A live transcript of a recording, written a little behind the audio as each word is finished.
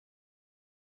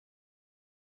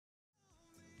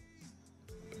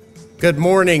Good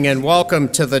morning and welcome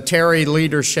to the Terry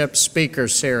Leadership Speaker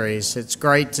Series. It's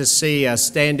great to see a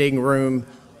standing room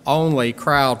only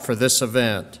crowd for this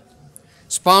event.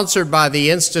 Sponsored by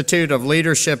the Institute of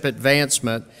Leadership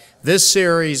Advancement, this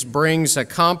series brings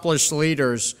accomplished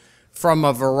leaders from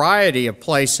a variety of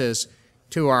places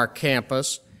to our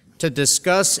campus to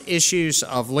discuss issues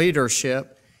of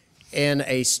leadership in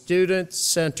a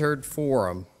student-centered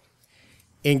forum.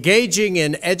 Engaging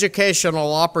in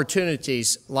educational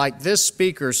opportunities like this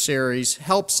speaker series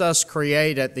helps us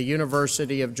create at the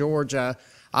University of Georgia,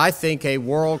 I think, a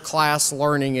world-class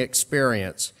learning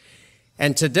experience.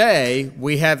 And today,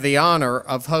 we have the honor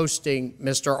of hosting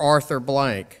Mr. Arthur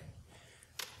Blank.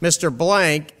 Mr.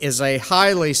 Blank is a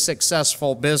highly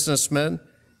successful businessman,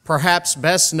 perhaps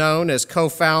best known as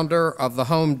co-founder of the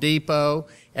Home Depot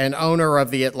and owner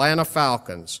of the Atlanta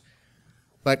Falcons.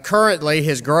 But currently,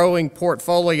 his growing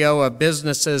portfolio of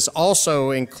businesses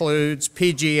also includes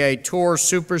PGA TOUR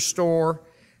Superstore,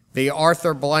 the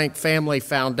Arthur Blank Family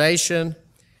Foundation,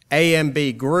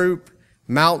 AMB Group,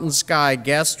 Mountain Sky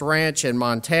Guest Ranch in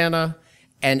Montana,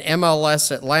 and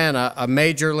MLS Atlanta, a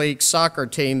Major League Soccer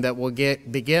team that will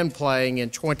begin playing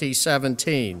in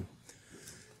 2017.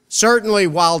 Certainly,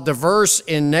 while diverse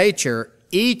in nature,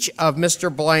 each of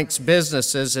Mr. Blank's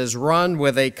businesses is run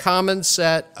with a common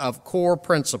set of core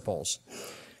principles: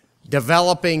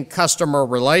 developing customer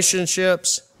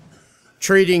relationships,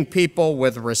 treating people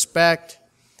with respect,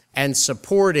 and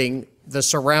supporting the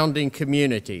surrounding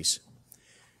communities.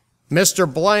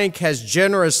 Mr. Blank has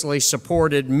generously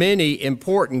supported many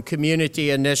important community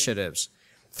initiatives.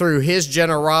 Through his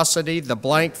generosity, the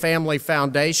Blank Family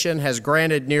Foundation has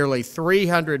granted nearly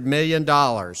 $300 million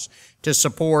to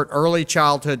support early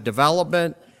childhood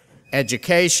development,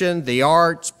 education, the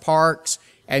arts, parks,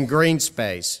 and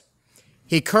greenspace.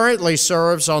 He currently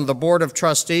serves on the Board of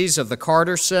Trustees of the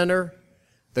Carter Center,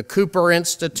 the Cooper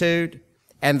Institute,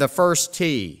 and the First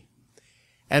Tee.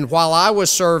 And while I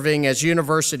was serving as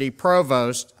University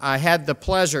Provost, I had the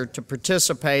pleasure to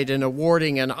participate in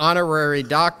awarding an honorary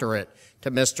doctorate to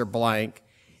Mr. Blank,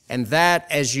 and that,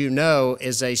 as you know,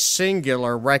 is a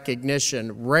singular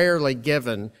recognition rarely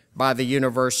given by the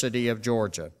University of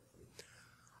Georgia.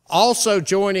 Also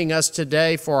joining us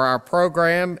today for our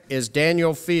program is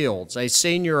Daniel Fields, a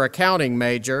senior accounting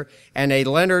major and a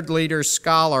Leonard Leaders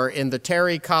Scholar in the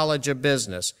Terry College of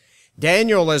Business.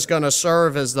 Daniel is going to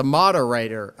serve as the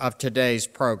moderator of today's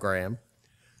program.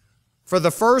 For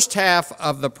the first half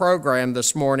of the program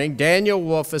this morning, Daniel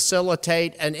will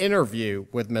facilitate an interview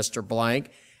with Mr.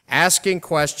 Blank, asking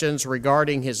questions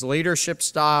regarding his leadership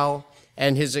style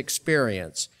and his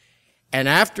experience. And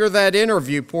after that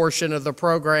interview portion of the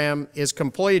program is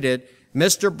completed,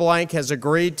 Mr. Blank has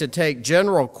agreed to take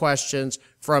general questions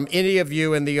from any of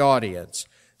you in the audience.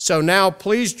 So now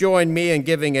please join me in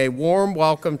giving a warm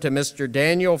welcome to Mr.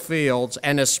 Daniel Fields,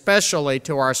 and especially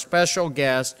to our special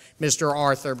guest, Mr.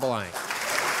 Arthur Blank.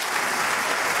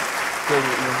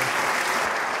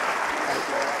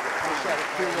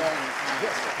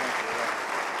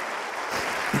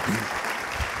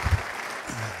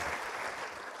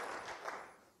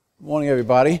 Good morning,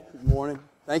 everybody. Good morning.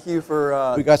 Thank you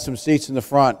for... We got some seats in the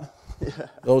front. Yeah.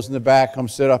 Those in the back, come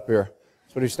sit up here.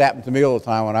 That's what used to happen to me all the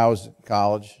time when I was in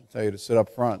college. I tell you to sit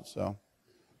up front, so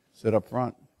sit up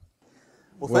front.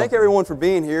 Well, thank everyone for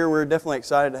being here. We're definitely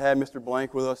excited to have Mr.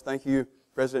 Blank with us. Thank you,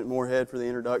 President Moorhead, for the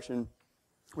introduction.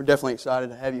 We're definitely excited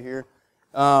to have you here.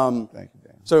 Thank you,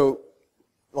 Dan. So,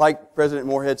 like President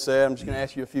Moorhead said, I'm just going to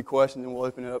ask you a few questions, and we'll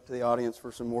open it up to the audience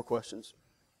for some more questions.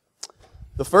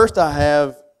 The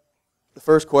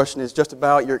first question is just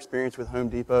about your experience with Home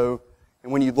Depot.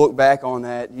 And when you look back on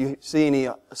that, do you see any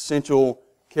essential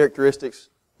characteristics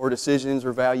or decisions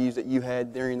or values that you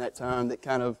had during that time that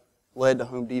kind of led to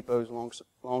Home Depot's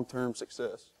long-term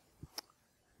success?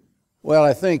 Well,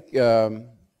 I think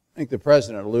the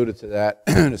President alluded to that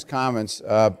in his comments.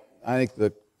 I think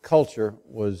the culture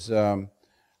was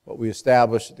what we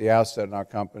established at the outset in our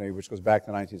company, which goes back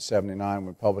to 1979,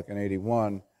 went public in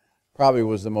 81, probably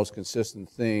was the most consistent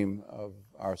theme of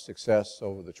our success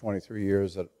over the 23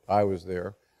 years that I was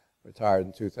there, retired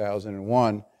in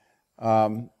 2001.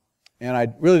 And I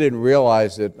really didn't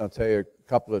realize it. I'll tell you a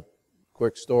couple of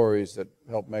quick stories that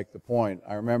help make the point.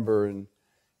 I remember in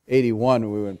 81,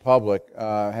 when we went public,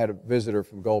 I had a visitor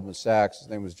from Goldman Sachs. His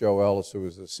name was Joe Ellis, who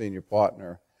was a senior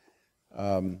partner,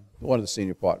 one of the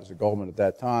senior partners at Goldman at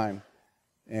that time,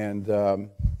 and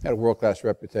had a world-class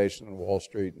reputation on Wall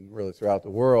Street and really throughout the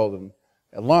world. And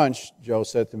at lunch, Joe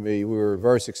said to me, we were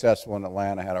very successful in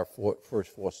Atlanta, had our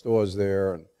first 4 stores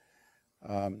there,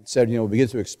 and said, we begin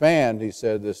to expand. He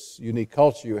said, this unique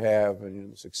culture you have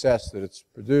and the success that it's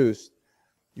produced,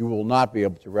 you will not be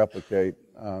able to replicate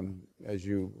as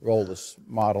you roll this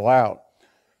model out.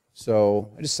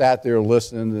 So I just sat there,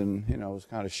 listened, and was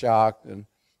kind of shocked and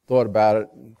thought about it.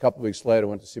 And a couple of weeks later, I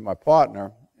went to see my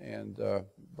partner, and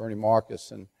Bernie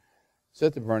Marcus, and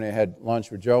said to Bernie, I had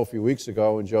lunch with Joe a few weeks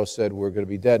ago, and Joe said, we're going to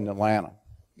be dead in Atlanta.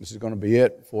 This is going to be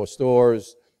it, 4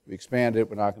 stores. We expand it,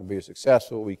 we're not going to be as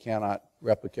successful. We cannot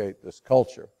replicate this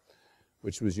culture,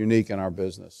 which was unique in our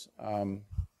business.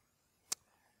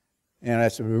 And I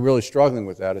said, we're really struggling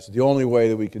with that. It's the only way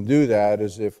that we can do that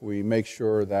is if we make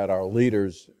sure that our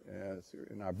leaders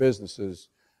in our businesses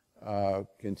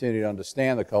continue to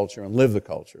understand the culture and live the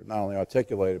culture, not only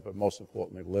articulate it, but most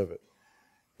importantly, live it.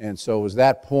 And so it was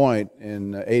that point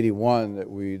in '81 that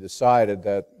we decided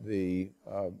that the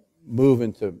move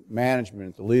into management,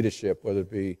 into leadership, whether it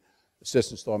be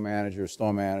assistant store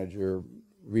manager,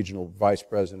 regional vice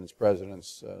presidents,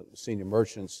 presidents, senior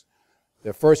merchants,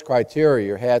 their first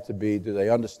criteria had to be, do they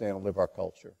understand and live our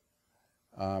culture?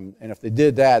 And if they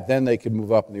did that, then they could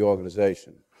move up in the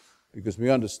organization. Because we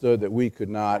understood that we could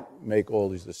not make all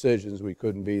these decisions. We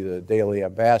couldn't be the daily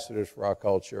ambassadors for our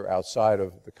culture outside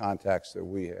of the contacts that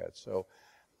we had. So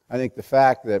I think the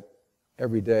fact that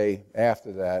every day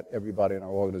after that, everybody in our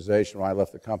organization, when I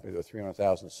left the company, there were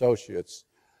 300,000 associates,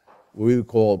 we would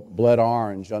call Blood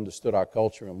Orange, understood our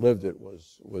culture and lived it,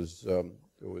 was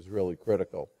really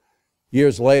critical.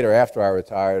 Years later, after I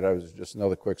retired, I was just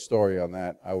another quick story on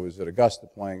that. I was at Augusta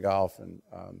playing golf, and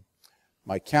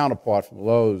my counterpart from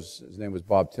Lowe's, his name was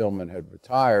Bob Tillman, had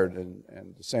retired, and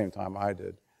at the same time I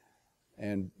did.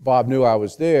 And Bob knew I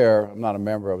was there. I'm not a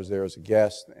member. I was there as a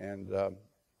guest, and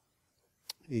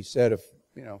he said, if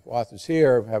Arthur's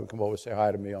here, have him come over and say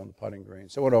hi to me on the putting green.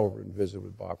 So I went over and visited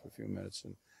with Bob for a few minutes,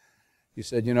 and he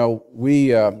said,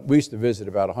 we used to visit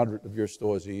about 100 of your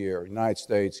stores a year, United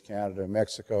States, Canada,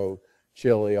 Mexico,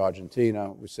 Chile,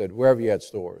 Argentina. We said, wherever you had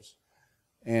stores.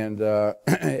 And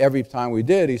every time we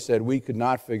did, he said, we could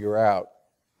not figure out,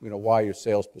 why your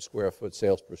sales per square foot,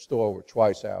 sales per store were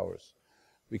twice ours.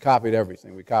 We copied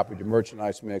everything. We copied your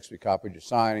merchandise mix. We copied your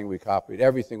signing. We copied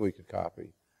everything we could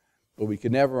copy. But we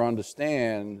could never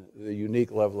understand the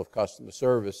unique level of customer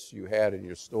service you had in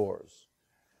your stores.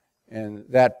 And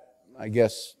that, I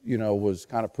guess, was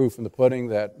kind of proof in the pudding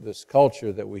that this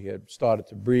culture that we had started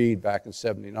to breed back in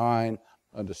 '79,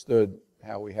 understood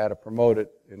how we had to promote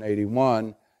it in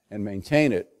 '81 and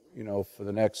maintain it, for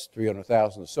the next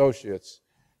 300,000 associates,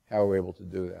 how we're able to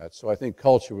do that. So I think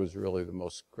culture was really the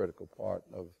most critical part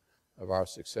of our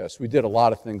success. We did a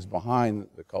lot of things behind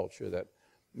the culture that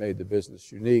made the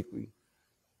business unique. We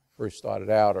first started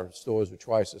out, our stores were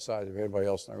twice the size of anybody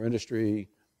else in our industry.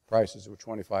 Prices were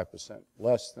 25%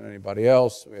 less than anybody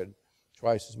else. We had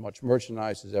twice as much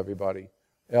merchandise as everybody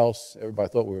else. Everybody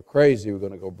thought we were crazy, we were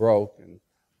going to go broke, and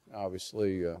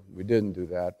obviously we didn't do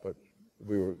that, but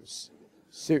we were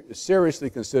seriously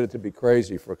considered to be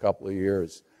crazy for a couple of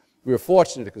years. We were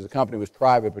fortunate because the company was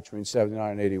private between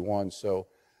 '79 and '81, so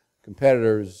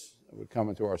competitors would come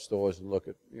into our stores and look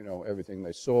at everything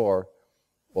they saw,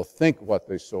 or think what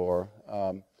they saw,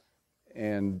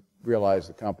 and realize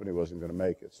the company wasn't going to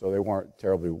make it. So they weren't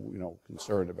terribly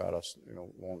concerned about us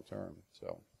long term.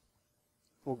 So.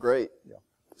 Well, great. Yeah.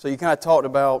 So you kind of talked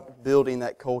about building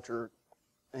that culture,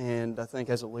 and I think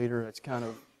as a leader, that's kind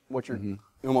of what you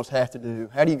almost have to do.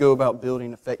 How do you go about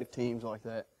building effective teams like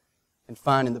that and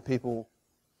finding the people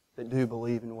that do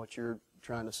believe in what you're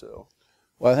trying to sell?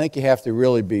 Well, I think you have to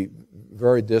really be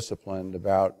very disciplined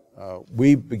about,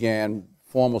 we began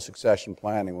formal succession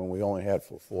planning when we only had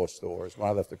 4 stores. When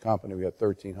I left the company, we had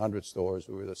 1,300 stores.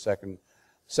 We were the second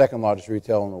largest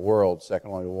retailer in the world,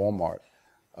 second only to Walmart.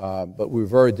 But we were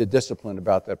very disciplined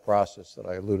about that process that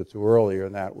I alluded to earlier,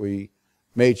 in that we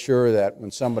made sure that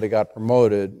when somebody got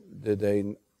promoted, did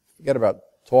they forget about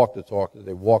talk the talk, did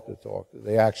they walk the talk, did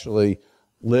they actually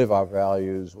live our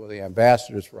values, were they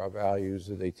ambassadors for our values,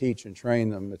 did they teach and train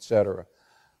them, etc.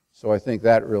 So I think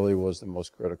that really was the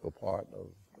most critical part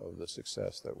of the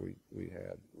success that we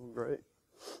had. Great.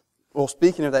 Well,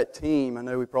 speaking of that team, I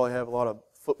know we probably have a lot of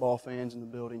football fans in the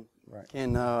building. Right.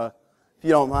 If you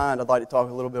don't mind, I'd like to talk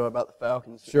a little bit about the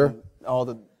Falcons. Sure. And all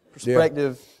the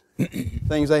perspective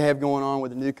things they have going on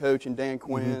with the new coach and Dan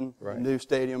Quinn, Right. the new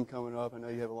stadium coming up. I know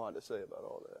you have a lot to say about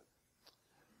all that.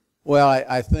 Well,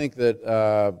 I think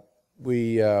that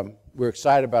we're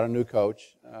excited about a new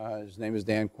coach. His name is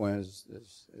Dan Quinn,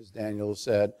 as Daniel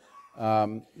said.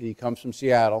 He comes from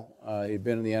Seattle. He'd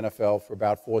been in the NFL for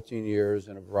about 14 years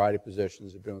in a variety of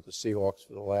positions. He'd been with the Seahawks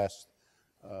for the last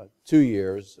 2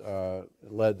 years.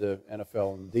 Led the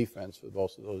NFL in defense for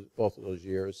both of those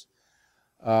years.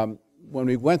 When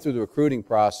we went through the recruiting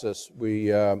process,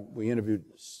 we interviewed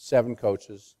 7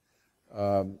 coaches.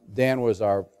 Dan was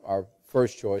our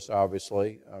first choice,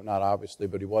 obviously. Not obviously,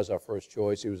 but he was our first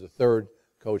choice. He was the 3rd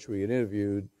coach we had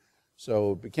interviewed.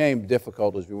 So it became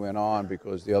difficult as we went on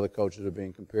because the other coaches are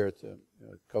being compared to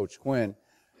Coach Quinn.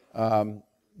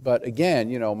 But again,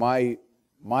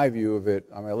 my view of it,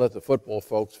 I let the football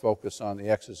folks focus on the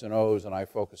X's and O's, and I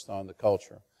focused on the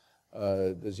culture.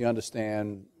 Does he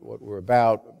understand what we're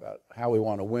about how we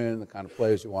want to win, the kind of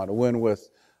players we want to win with?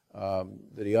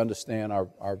 Did he understand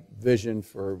our vision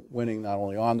for winning not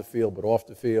only on the field but off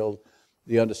the field?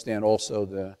 Did he understand also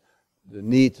the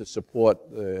need to support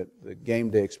the game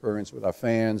day experience with our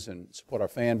fans and support our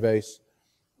fan base?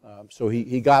 So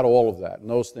he got all of that, and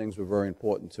those things were very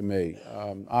important to me.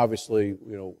 Obviously,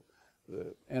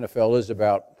 the NFL is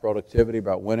about productivity,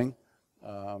 about winning.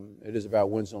 It is about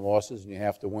wins and losses, and you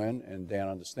have to win, and Dan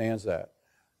understands that.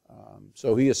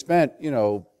 So he has spent,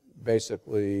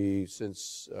 basically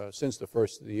since the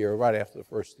first of the year, right after the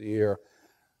first of the year,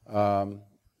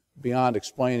 beyond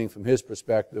explaining from his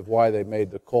perspective why they made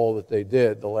the call that they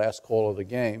did, the last call of the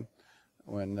game,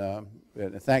 when,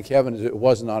 and thank heaven it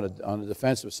wasn't on the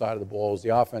defensive side of the ball, it was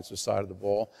the offensive side of the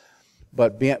ball.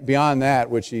 But beyond that,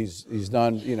 which he's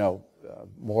done,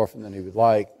 more often than he would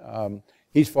like,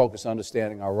 he's focused on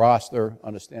understanding our roster,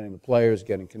 understanding the players,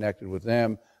 getting connected with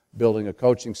them, building a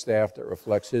coaching staff that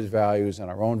reflects his values and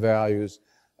our own values.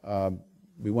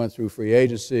 We went through free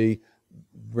agency,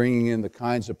 bringing in the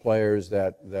kinds of players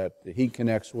that he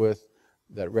connects with,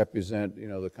 that represent,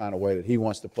 the kind of way that he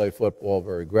wants to play football,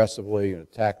 very aggressively, an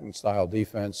attacking style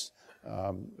defense,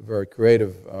 very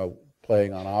creative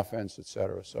playing on offense,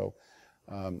 etc. So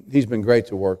he's been great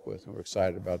to work with, and we're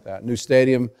excited about that. New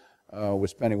stadium, we're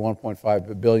spending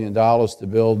 $1.5 billion to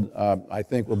build. I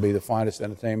think will be the finest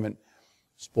entertainment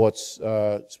sports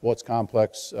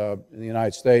complex in the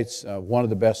United States, one of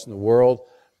the best in the world.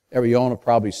 Every owner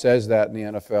probably says that in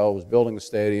the NFL, was building a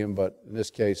stadium, but in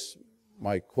this case,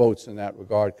 my quotes in that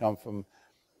regard come from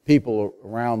people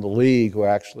around the league who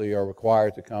actually are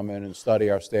required to come in and study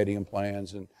our stadium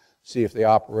plans and see if they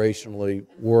operationally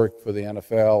work for the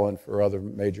NFL and for other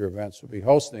major events we'll be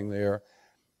hosting there.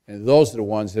 And those are the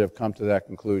ones that have come to that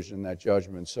conclusion, that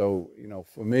judgment. So,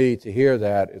 for me to hear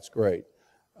that, it's great.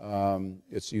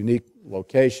 It's a unique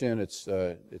location.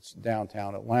 It's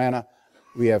downtown Atlanta.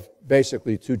 We have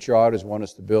basically 2 charters. One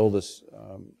is to build this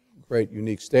great,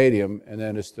 unique stadium, and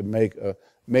then is to make a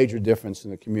major difference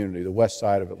in the community. The west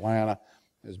side of Atlanta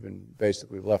has been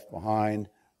basically left behind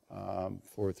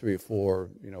for 3 or 4,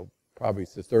 probably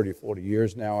to 30 or 40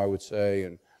 years now, I would say,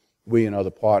 and we and other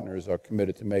partners are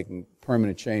committed to making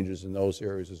permanent changes in those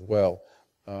areas as well,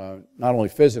 not only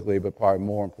physically, but probably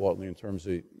more importantly in terms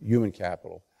of human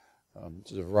capital.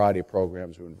 There's a variety of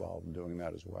programs we're involved in doing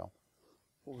that as well.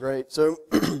 Well, great. So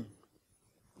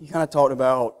you kind of talked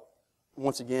about,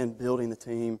 once again, building the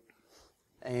team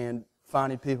and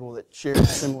finding people that share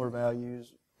similar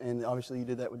values, and obviously you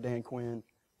did that with Dan Quinn.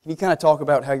 Can you kind of talk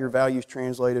about how your values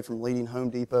translated from leading Home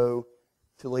Depot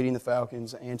to leading the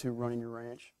Falcons and to running your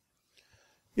ranch?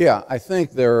 Yeah, I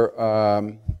think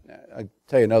I'll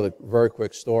tell you another very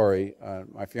quick story.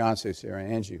 My fiance is here,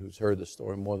 Angie, who's heard this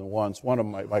story more than once. One of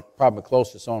probably my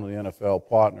closest owner of the NFL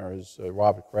partner is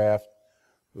Robert Kraft,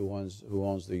 who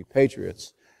owns the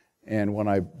Patriots. And when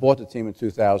I bought the team in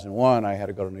 2001, I had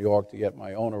to go to New York to get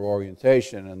my owner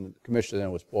orientation, and the commissioner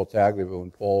then was Paul Tagliabue,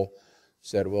 and Paul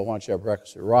said, "Well, why don't you have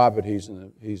breakfast with Robert? He's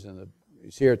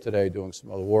here today doing some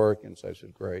other work." And so I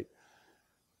said, "Great."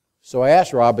 So I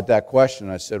asked Robert that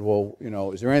question. I said, "Well,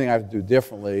 is there anything I have to do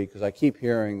differently? Because I keep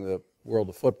hearing the world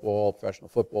of football, professional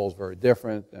football is very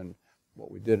different than what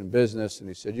we did in business." And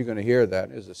he said, "You're going to hear that.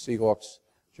 There's a Seahawks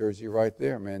jersey right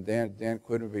there, man. Dan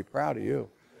Quinn would be proud of you."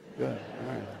 Good. All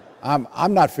right.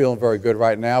 I'm not feeling very good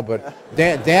right now, but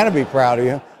Dan would be proud of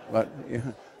you. But you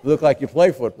look like you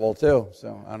play football too.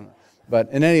 So I don't know.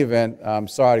 But in any event, I'm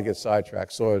sorry to get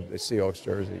sidetracked. Saw the Seahawks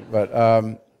jersey, but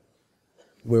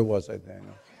where was I,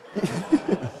 Daniel?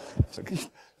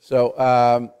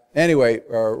 So anyway,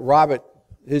 Robert,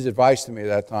 his advice to me at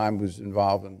that time, was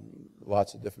involved in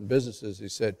lots of different businesses. He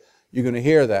said, "You're going to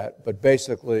hear that, but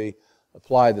basically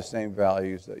apply the same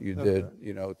values that you did,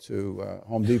 to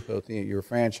Home Depot, to your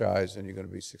franchise, and you're going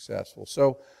to be successful."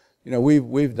 So,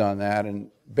 we've done that, and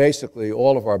basically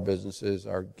all of our businesses,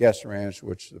 our guest ranch,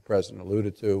 which the president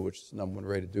alluded to, which is the #1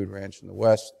 rated dude ranch in the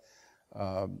West,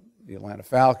 the Atlanta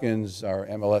Falcons, our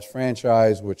MLS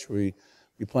franchise, which we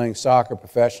be playing soccer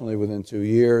professionally within 2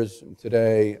 years, and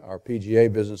today our PGA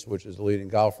business, which is the leading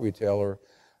golf retailer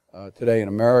today in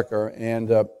America,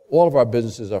 and all of our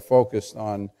businesses are focused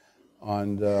on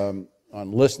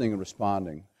listening and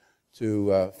responding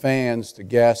to fans, to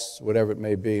guests, whatever it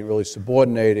may be, and really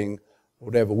subordinating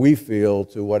whatever we feel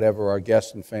to whatever our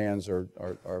guests and fans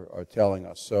are telling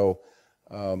us. So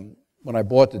when I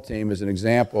bought the team, as an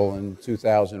example, in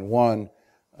 2001,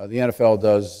 the NFL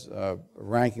does a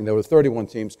ranking. There were 31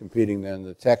 teams competing then.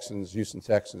 The Houston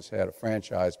Texans had a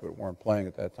franchise but weren't playing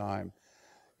at that time.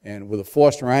 And with a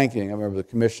forced ranking, I remember the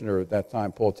commissioner at that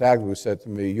time, Paul Tagliabue, said to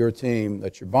me, your team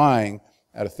that you're buying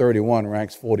out of 31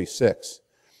 ranks 46.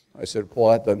 I said,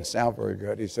 Paul, that doesn't sound very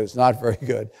good. He said, it's not very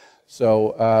good.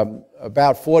 So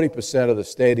about 40% of the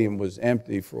stadium was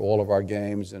empty for all of our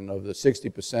games, and of the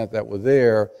 60% that were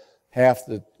there, half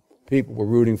the people were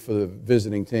rooting for the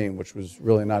visiting team, which was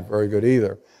really not very good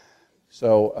either.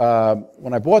 So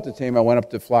when I bought the team, I went up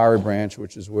to Flowery Branch,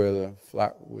 which is where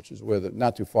the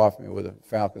not too far from me, where the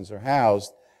Falcons are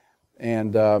housed,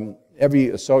 and every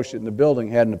associate in the building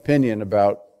had an opinion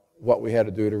about what we had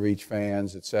to do to reach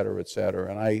fans, et cetera, et cetera.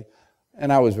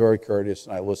 And I was very courteous,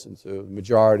 and I listened to the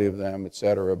majority of them, et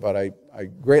cetera, but I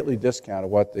greatly discounted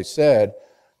what they said.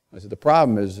 I said, the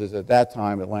problem is at that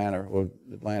time, Atlanta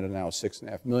now is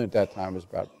 6.5 million. At that time, it was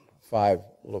about a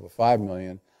little over 5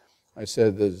 million. I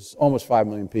said, there's almost 5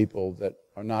 million people that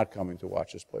are not coming to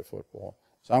watch us play football.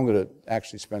 So I'm going to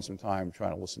actually spend some time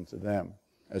trying to listen to them,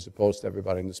 as opposed to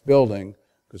everybody in this building,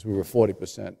 because we were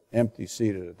 40% empty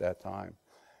seated at that time.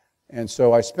 And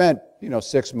so I spent,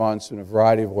 6 months in a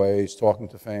variety of ways, talking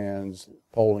to fans,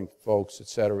 polling folks, et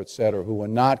cetera, who were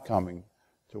not coming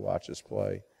to watch us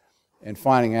play, and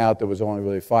finding out there was only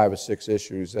really 5 or 6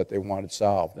 issues that they wanted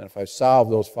solved. And if I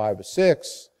solved those 5 or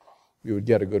 6, we would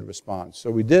get a good response. So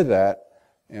we did that,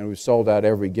 and we sold out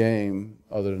every game,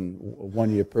 other than a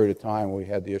 1-year period of time where we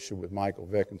had the issue with Michael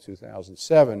Vick in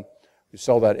 2007. We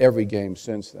sold out every game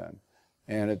since then.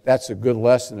 And that's a good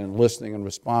lesson in listening and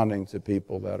responding to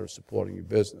people that are supporting your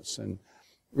business. And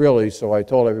really, so I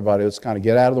told everybody, let's kind of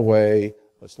get out of the way,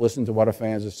 let's listen to what our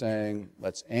fans are saying,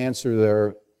 let's answer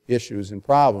their issues and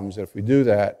problems. And if we do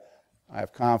that, I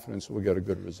have confidence we'll get a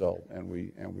good result, and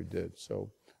we did. So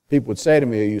people would say to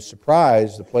me, are you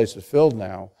surprised the place is filled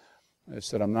now? I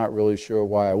said, I'm not really sure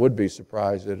why I would be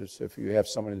surprised. It's if you have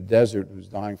someone in the desert who's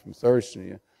dying from thirst and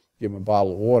you give them a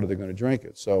bottle of water, they're going to drink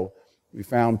it. So we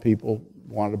found people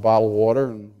wanted a bottle of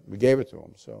water, and we gave it to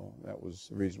them. So that was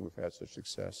the reason we've had such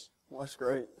success. Well, that's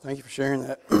great. Thank you for sharing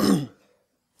that.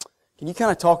 Can you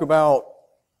kind of talk about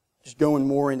just going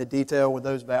more into detail with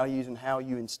those values and how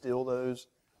you instill those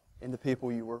in the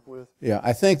people you work with? Yeah,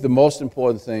 I think the most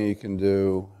important thing you can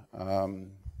do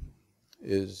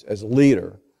is, as a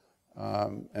leader,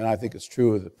 and I think it's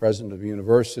true of the president of a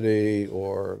university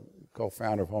or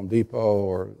co-founder of Home Depot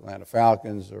or Atlanta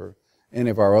Falcons or any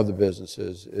of our other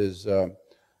businesses, is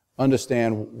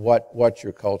understand what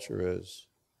your culture is,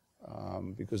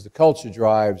 because the culture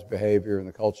drives behavior and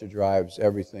the culture drives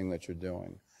everything that you're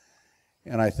doing.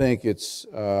 And I think it's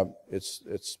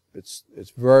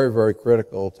very, very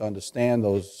critical to understand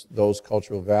those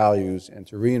cultural values and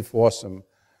to reinforce them,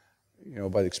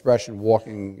 by the expression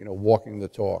walking the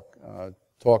talk.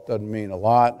 Talk doesn't mean a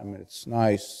lot. I mean, it's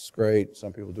nice, it's great.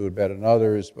 Some people do it better than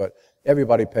others, but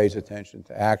everybody pays attention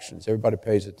to actions. Everybody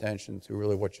pays attention to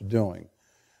really what you're doing.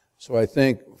 So I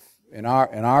think in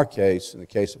our case, in the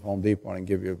case of Home Depot, and I can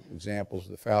give you examples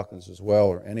of the Falcons as well,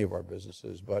 or any of our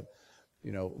businesses, but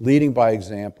leading by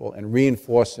example and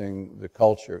reinforcing the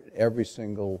culture every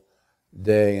single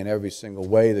day in every single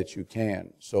way that you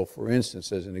can. So for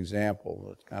instance, as an example,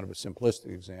 it's kind of a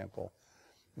simplistic example,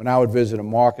 when I would visit a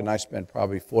market, and I spent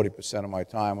probably 40% of my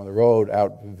time on the road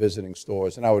out visiting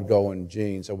stores, and I would go in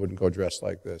jeans. I wouldn't go dressed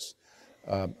like this.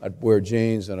 I'd wear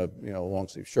jeans and a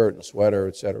long-sleeve shirt and a sweater,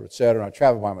 et cetera, et cetera. And I'd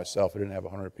travel by myself. I didn't have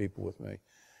 100 people with me.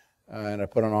 And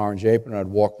I'd put on an orange apron, and I'd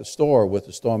walk the store with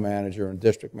the store manager and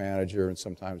district manager and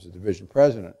sometimes the division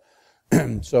president.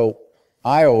 So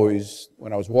I always,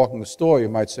 when I was walking the store, you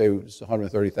might say it's a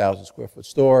 130,000 square foot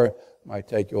store. It might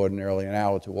take you ordinarily an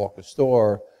hour to walk the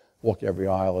store, walk every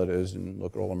aisle it is, and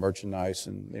look at all the merchandise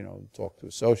and talk to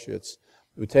associates.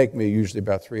 It would take me usually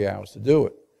about 3 hours to do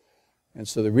it. And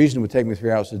so the reason it would take me 3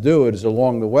 hours to do it is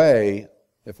along the way,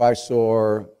 if I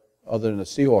saw, other than a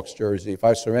Seahawks jersey, if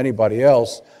I saw anybody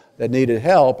else that needed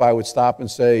help, I would stop and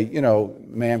say,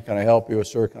 ma'am, can I help you? Or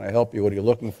sir, can I help you? What are you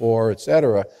looking for? Et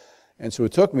cetera. And so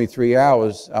it took me 3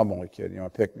 hours. I'm only kidding.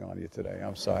 I'm picking on you today.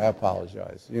 I'm sorry. I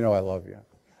apologize. I love you.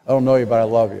 I don't know you, but I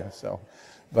love you. So.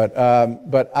 But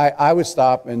I would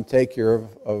stop and take care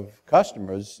of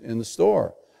customers in the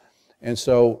store. And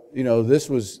so, this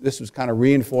was kind of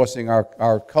reinforcing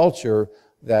our culture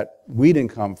that we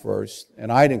didn't come first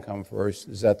and I didn't come first,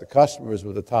 is that the customers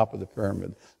were the top of the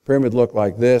pyramid. The pyramid looked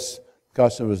like this.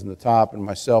 customers in the top, and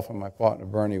myself and my partner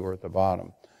Bernie were at the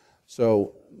bottom.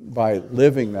 So by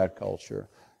living that culture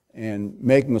and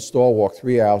making the store walk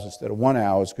 3 hours instead of 1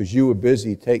 hour because you were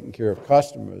busy taking care of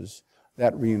customers,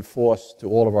 that reinforced to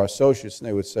all of our associates, and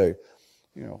they would say,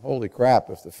 you know, holy crap,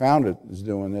 if the founder is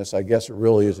doing this, I guess it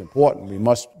really is important. We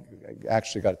must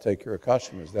actually got to take care of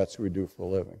customers. That's what we do for a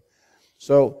living.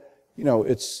 So, you know,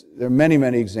 there are many,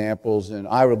 many examples, and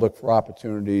I would look for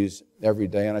opportunities every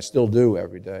day, and I still do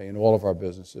every day in all of our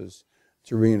businesses,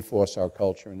 to reinforce our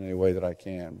culture in any way that I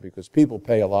can, because people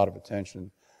pay a lot of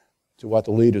attention to what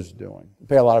the leaders are doing. They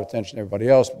pay a lot of attention to everybody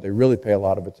else, but they really pay a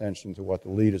lot of attention to what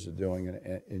the leaders are doing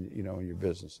in your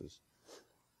businesses.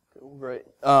 Great.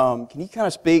 Can you kind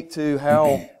of speak to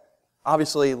how,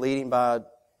 obviously, leading by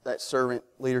that servant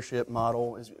leadership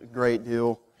model is a great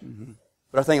deal,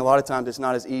 but I think a lot of times it's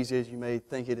not as easy as you may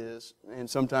think it is, and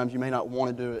sometimes you may not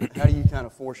want to do it. How do you kind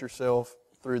of force yourself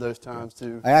through those times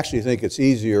to? I actually think it's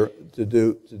easier to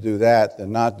do that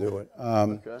than not do it.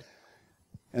 Okay.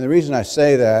 And the reason I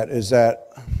say that is that,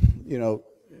 you know,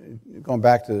 going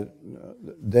back to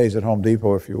days at Home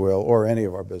Depot, if you will, or any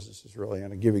of our businesses really,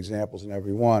 and I give examples in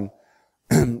every one,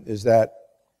 is that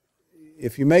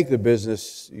if you make the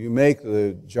business, you make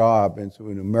the job into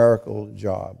a numerical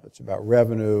job. It's about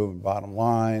revenue and bottom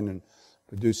line and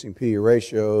producing PE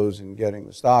ratios and getting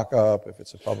the stock up, if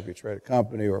it's a publicly traded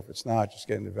company, or if it's not, just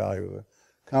getting the value of the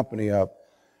company up.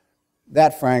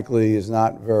 That, frankly, is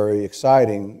not very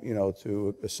exciting, you know,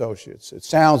 to associates. It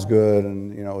sounds good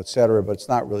and, you know, et cetera, but it's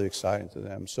not really exciting to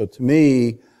them. So to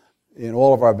me, in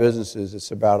all of our businesses,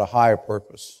 it's about a higher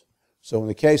purpose. So in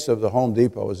the case of the Home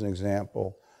Depot, as an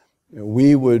example, you know,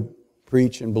 we would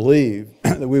preach and believe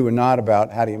that we were not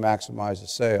about how do you maximize a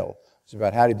sale. It's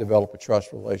about how do you develop a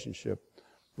trust relationship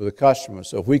with a customer.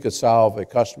 So if we could solve a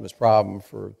customer's problem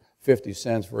for 50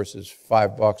 cents versus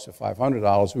 $5 or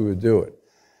 $500, we would do it.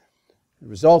 The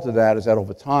result of that is that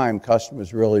over time,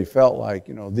 customers really felt like,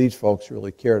 you know, these folks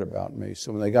really cared about me.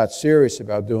 So when they got serious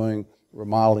about doing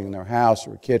remodeling in their house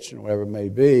or a kitchen or whatever it may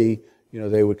be, you know,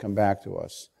 they would come back to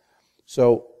us.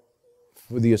 So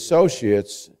for the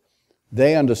associates,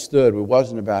 they understood it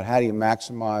wasn't about how do you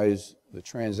maximize the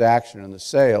transaction and the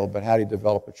sale, but how do you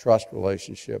develop a trust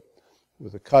relationship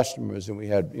with the customers. And we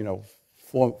had, you know,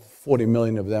 40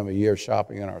 million of them a year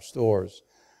shopping in our stores.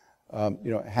 You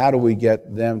know, how do we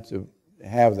get them to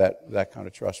have that kind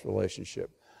of trust relationship?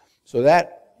 So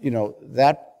that, you know,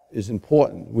 that is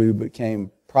important. We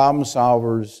became problem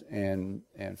solvers and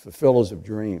fulfillers of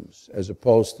dreams, as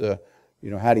opposed to,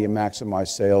 you know, how do you maximize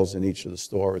sales in each of the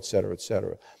store, et cetera, et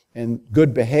cetera. And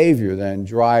good behavior then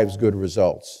drives good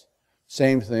results.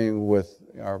 Same thing with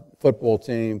our football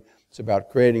team. It's about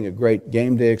creating a great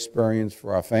game day experience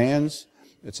for our fans.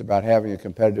 It's about having a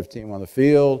competitive team on the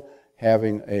field,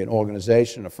 having an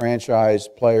organization, a franchise,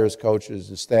 players, coaches,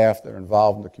 and staff that are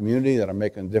involved in the community, that are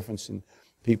making a difference in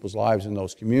people's lives in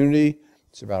those communities.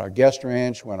 It's about our guest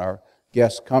ranch. When our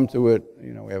guests come to it,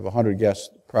 you know, we have 100 guests,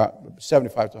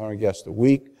 75 to 100 guests a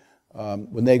week.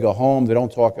 When they go home, they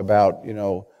don't talk about, you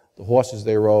know, the horses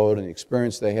they rode and the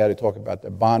experience they had. They talk about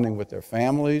their bonding with their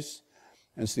families.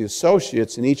 And it's the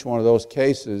associates in each one of those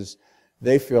cases,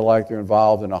 they feel like they're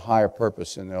involved in a higher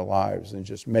purpose in their lives than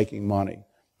just making money.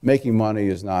 Making money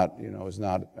is not, you know,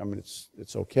 I mean,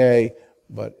 it's okay,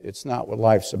 but it's not what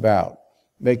life's about.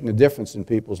 Making a difference in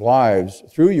people's lives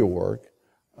through your work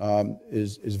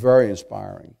is very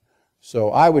inspiring.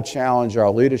 So I would challenge our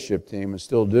leadership team, and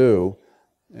still do,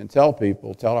 and tell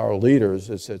our leaders,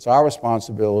 it's our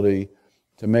responsibility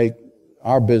to make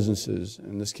our businesses,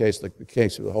 in this case, like the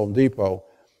case of the Home Depot,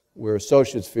 where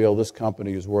associates feel this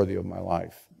company is worthy of my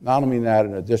life. Not only that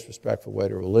in a disrespectful way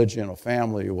to religion or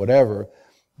family or whatever,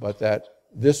 but that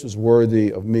this is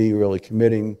worthy of me really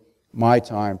committing my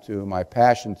time to, my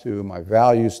passion to, my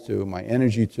values to, my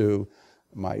energy to,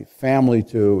 my family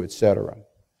to, etc.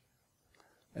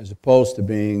 As opposed to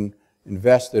being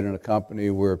invested in a company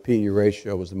where PE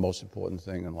ratio was the most important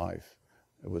thing in life.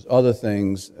 It was other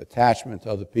things, attachment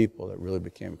to other people, that really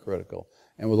became critical.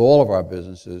 And with all of our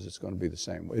businesses, it's going to be the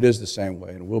same way. It is the same way,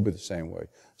 and it will be the same way.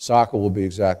 Soccer will be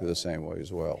exactly the same way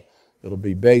as well. It'll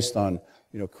be based on,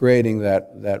 you know, creating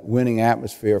that winning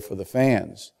atmosphere for the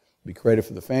fans. We create it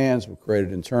for the fans. We create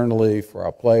it internally for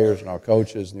our players and our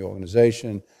coaches and the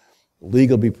organization. The league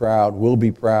will be proud. We'll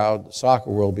be proud. The soccer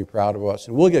world will be proud of us.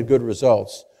 And we'll get good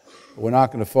results. But we're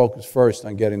not going to focus first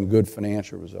on getting good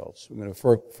financial results. We're going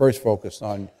to first focus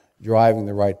on driving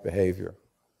the right behavior.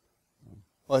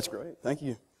 Well, that's great. Thank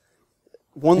you.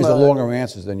 These are longer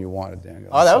answers than you wanted, Daniel.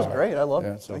 Oh, that was great. I love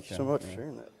it. Thank you so much for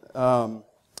sharing that.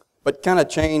 But kind of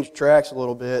change tracks a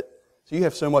little bit. So you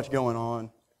have so much going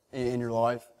on in your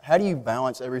life. how do you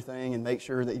balance everything and make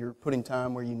sure that you're putting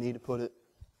time where you need to put it,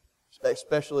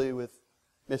 especially with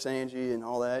Miss Angie and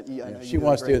all that? I know she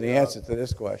wants to hear the answer to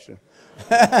this question.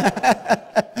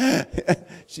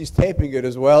 She's taping it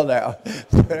as well now.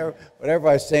 Whatever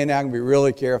I say now, I'm going to be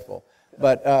really careful.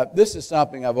 But this is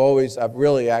something I've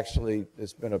really actually,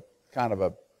 it's been a kind of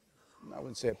a, I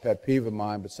wouldn't say a pet peeve of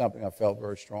mine, but something I felt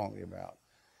very strongly about.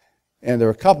 And there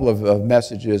are a couple of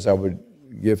messages I would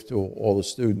give to all the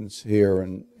students here.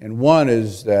 And one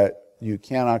is that you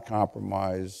cannot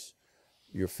compromise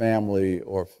your family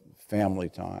or family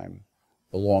time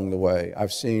along the way.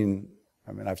 I've seen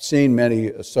many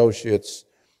associates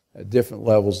at different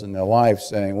levels in their life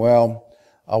saying, well,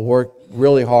 I'll work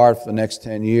really hard for the next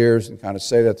 10 years, and kind of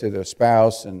say that to their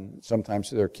spouse and sometimes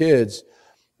to their kids,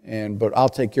 but I'll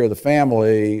take care of the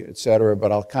family, et cetera,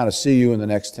 but I'll kind of see you in the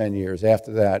next 10 years.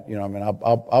 After that,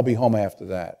 I'll be home after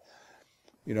that.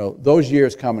 Those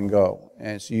years come and go,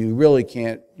 and so you really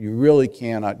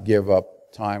cannot give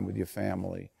up time with your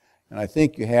family. And I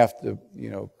think you have to,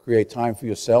 create time for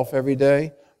yourself every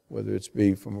day, whether it's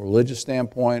be from a religious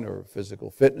standpoint or a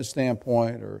physical fitness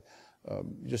standpoint, or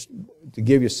just to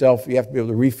give yourself, you have to be able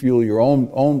to refuel your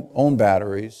own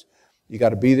batteries. You got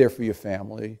to be there for your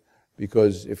family,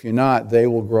 because if you're not, they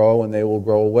will grow, and they will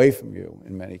grow away from you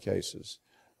in many cases.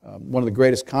 One of the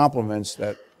greatest compliments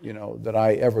that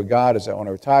I ever got is that when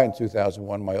I retired in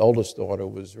 2001, my oldest daughter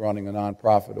was running a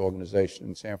nonprofit organization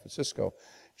in San Francisco.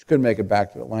 She couldn't make it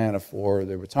back to Atlanta for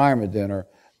the retirement dinner,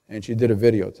 and she did a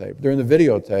videotape. During the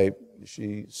videotape,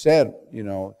 she said,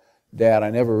 Dad, I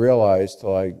never realized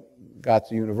till I got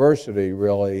to university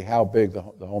really how big the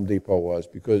Home Depot was,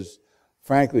 because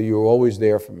frankly, you were always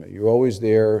there for me. You were always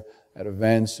there at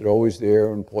events, you're always there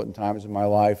at important times in my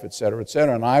life, et cetera, et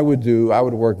cetera. And I would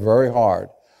work very hard.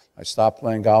 I stopped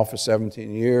playing golf for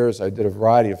 17 years. I did a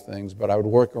variety of things, but I would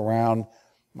work around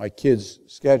my kids'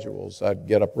 schedules. I'd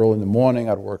get up early in the morning,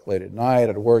 I'd work late at night,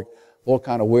 I'd work all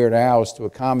kind of weird hours to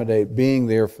accommodate being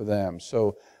there for them.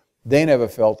 So they never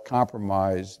felt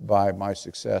compromised by my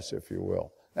success, if you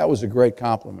will. That was a great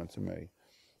compliment to me.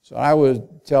 So I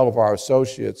would tell of our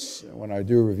associates when I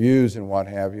do reviews and what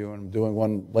have you, and I'm doing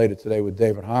one later today with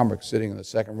David Homrick sitting in the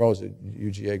second row as a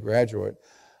UGA graduate,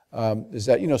 is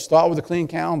that, start with a clean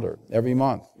calendar every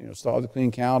month. Start with a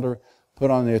clean calendar, put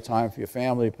on there time for your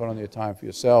family, put on there time for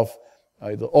yourself.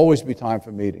 There'll always be time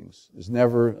for meetings. There's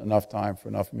never enough time for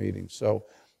enough meetings. So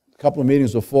a couple of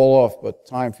meetings will fall off, but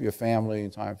time for your family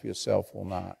and time for yourself will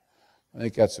not. I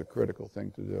think that's a critical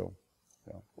thing to do.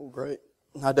 So. Well, great.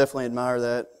 I definitely admire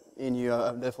that in you.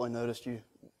 I've definitely noticed you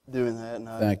doing that. And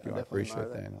Thank you. I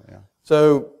appreciate that. Yeah.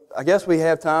 So I guess we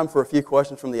have time for a few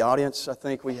questions from the audience. I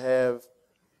think we have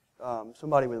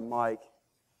somebody with a mic,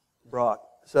 Brock.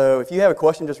 So if you have a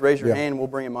question, just raise your hand and we'll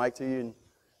bring a mic to you and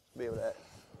be able to.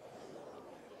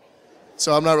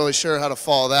 So I'm not really sure how to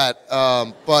follow that,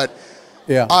 but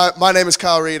yeah. My name is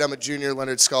Kyle Reed. I'm a junior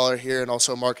Leonard Scholar here and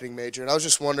also a marketing major. And I was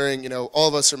just wondering, all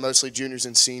of us are mostly juniors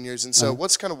and seniors. And so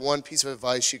what's kind of one piece of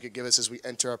advice you could give us as we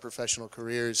enter our professional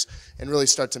careers and really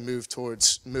start to move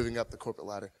towards moving up the corporate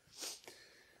ladder?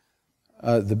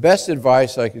 The best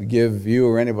advice I could give you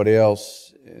or anybody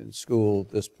else in school at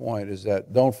this point is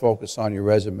that don't focus on your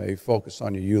resume, focus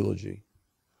on your eulogy.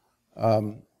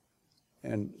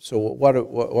 And so what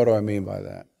do I mean by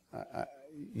that?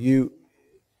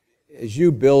 As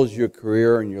you build your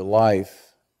career and your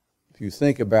life, if you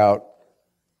think about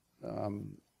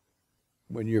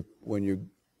when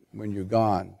you're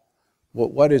gone,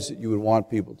 what is it you would want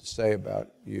people to say about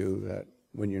you that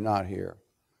when you're not here?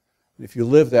 And if you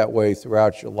live that way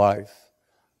throughout your life,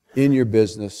 in your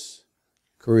business,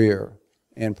 career,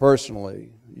 and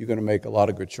personally, you're going to make a lot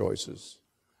of good choices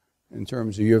in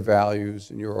terms of your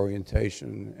values and your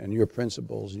orientation and your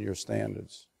principles and your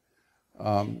standards.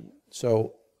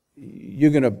 So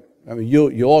you're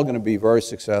all going to be very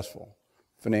successful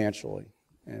financially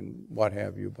and what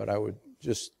have you, but I would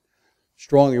just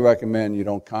strongly recommend you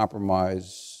don't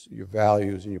compromise your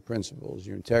values and your principles,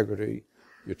 your integrity,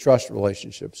 your trust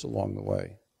relationships along the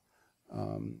way.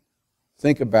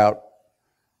 Think about,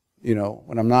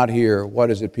 when I'm not here,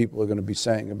 what is it people are going to be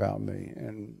saying about me?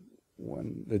 And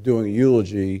when they're doing a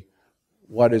eulogy,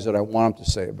 what is it I want them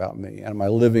to say about me? And am I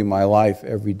living my life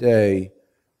every day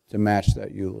to match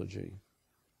that eulogy?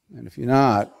 And if you're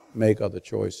not, make other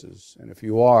choices. And if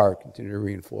you are, continue to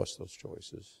reinforce those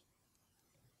choices.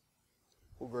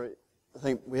 Well, great. I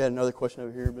think we had another question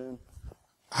over here, Ben.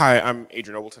 Hi, I'm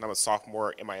Adrian Obleton. I'm a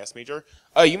sophomore MIS major.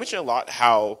 You mentioned a lot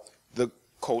how the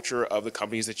culture of the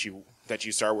companies that that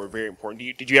you started were very important to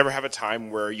you. Did you ever have a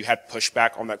time where you had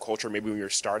pushback on that culture, maybe when you were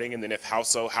starting? And then if how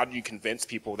so, how did you convince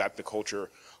people that the culture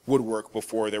would work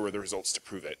before there were the results to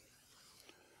prove it?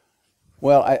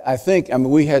 Well, I think, I mean,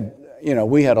 we had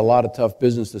a lot of tough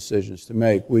business decisions to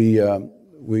make.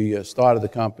 We started the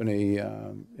company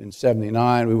in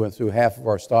 '79. We went through half of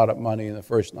our startup money in the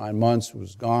first 9 months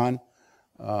was gone.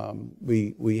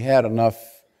 We had enough.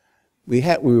 We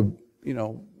were,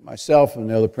 myself and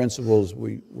the other principals,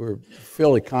 we were a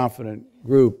fairly confident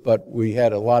group, but we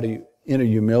had a lot of inner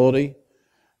humility,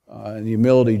 and the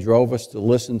humility drove us to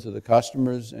listen to the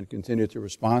customers and continue to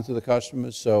respond to the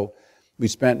customers. So we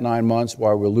spent 9 months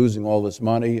while we were losing all this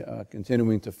money,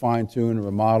 continuing to fine-tune and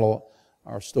remodel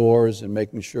our stores and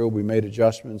making sure we made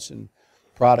adjustments in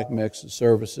product mix and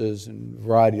services and a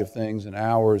variety of things and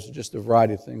hours, just a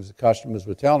variety of things the customers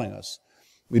were telling us.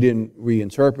 We didn't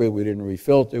reinterpret, we didn't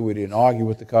refilter, we didn't argue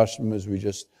with the customers, we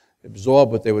just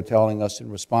absorbed what they were telling us and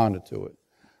responded to it.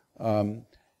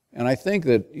 And I think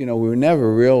that, we were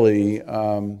never really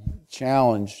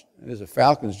challenged. There's a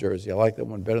Falcons jersey. I like that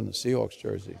one better than the Seahawks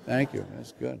jersey. Thank you.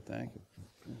 That's good. Thank you.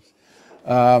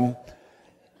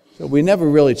 So we never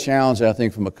really challenged, I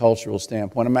think, from a cultural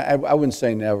standpoint. I wouldn't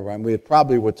say never. We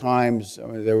probably were times,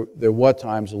 there were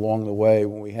times along the way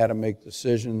when we had to make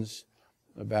decisions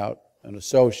about an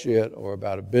associate or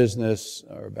about a business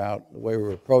or about the way we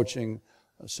were approaching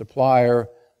a supplier.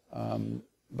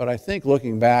 But I think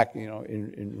looking back,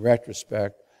 in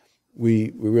retrospect,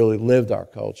 we really lived our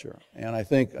culture. And I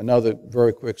think another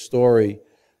very quick story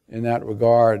in that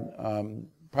regard,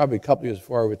 probably a couple years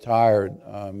before I retired,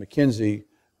 McKinsey,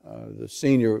 the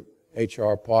senior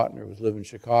HR partner who was living in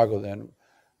Chicago then,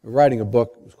 were writing a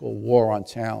book. It was called War on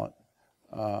Talent,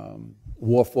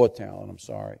 War for Talent, I'm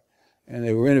sorry. And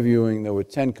they were interviewing, there were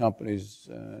 10 companies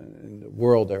in the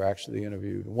world they were actually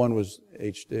interviewed. One was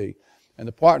HD. And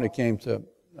the partner came to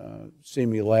see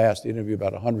me last. He interviewed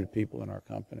about 100 people in our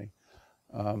company.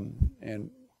 And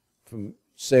from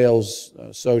sales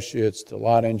associates to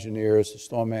lot engineers to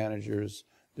store managers,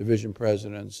 division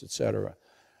presidents, etc.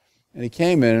 And he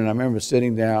came in, and I remember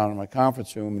sitting down in my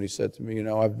conference room, and he said to me,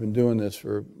 I've been doing this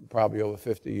for probably over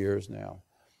 50 years now.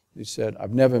 He said,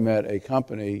 I've never met a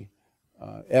company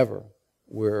ever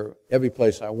where every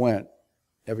place I went,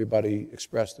 everybody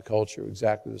expressed the culture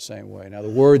exactly the same way. Now, the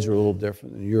words are a little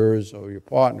different than yours or your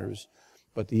partners,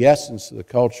 but the essence of the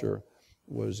culture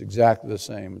was exactly the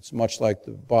same. It's much like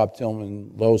the Bob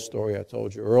Tillman Lowe's story I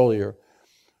told you earlier,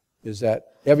 is that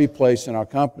every place in our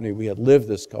company, we had lived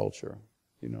this culture,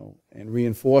 and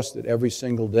reinforced it every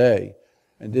single day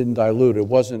and didn't dilute it. It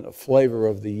wasn't a flavor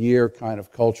of the year kind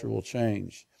of cultural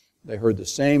change. They heard the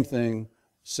same thing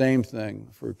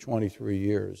for 23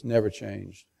 years, never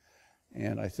changed.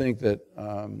 And I think that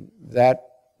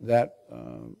that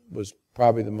was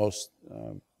probably the most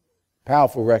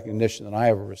powerful recognition that I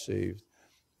ever received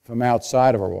from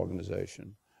outside of our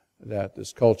organization, that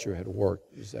this culture had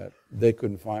worked, is that they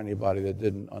couldn't find anybody that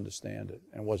didn't understand it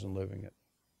and wasn't living it.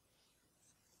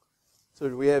 So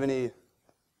do we have any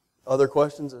other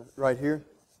questions right here?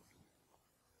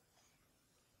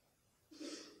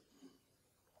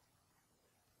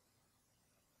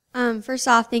 First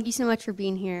off, thank you so much for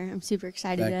being here. I'm super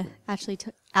excited to actually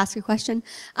ask a question.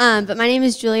 But my name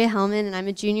is Julia Hellman, and I'm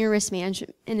a junior risk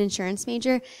management and insurance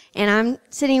major. And I'm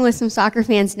sitting with some soccer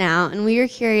fans now, and we were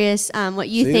curious what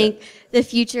you think the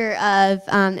future of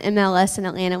MLS in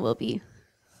Atlanta will be.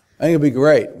 I think it'll be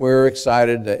great. We're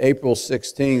excited. April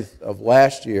 16th of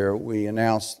last year, we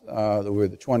announced that we're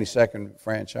the 22nd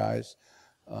franchise.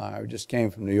 I just came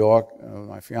from New York.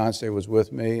 My fiance was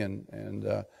with me, and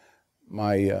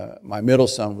my middle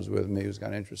son was with me, who's got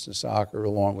an interest in soccer,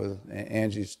 along with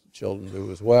Angie's children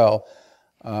do as well.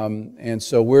 And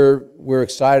so we're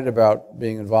excited about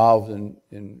being involved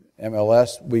in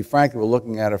MLS. We frankly were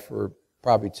looking at it for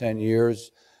probably 10 years.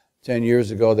 10 years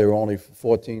ago, there were only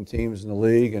 14 teams in the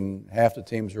league, and half the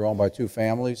teams are owned by two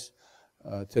families.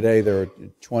 Today, there are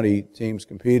 20 teams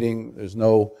competing. There's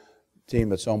no team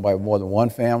that's owned by more than one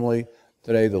family.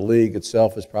 Today, the league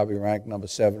itself is probably ranked number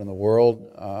 7 in the world.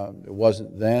 It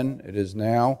wasn't then, it is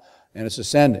now, and it's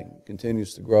ascending. It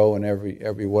continues to grow in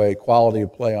every way. Quality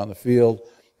of play on the field,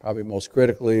 probably most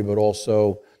critically, but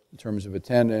also in terms of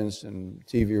attendance and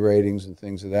TV ratings and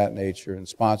things of that nature and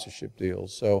sponsorship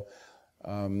deals. So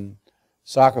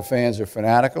soccer fans are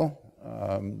fanatical.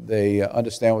 They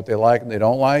understand what they like and they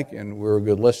don't like, and we're a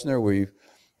good listener.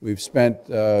 We've spent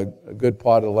a good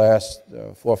part of the last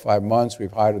 4 or 5 months.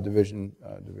 We've hired a division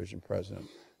president,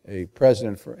 a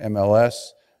president for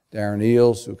MLS, Darren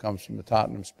Eales, who comes from the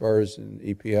Tottenham Spurs and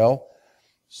EPL.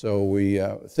 So we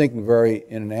are thinking very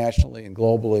internationally and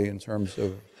globally in terms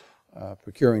of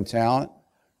procuring talent,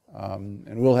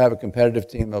 and we'll have a competitive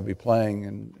team that'll be playing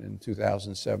in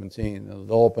 2017.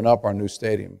 They'll open up our new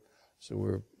stadium, so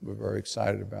we're very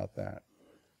excited about that.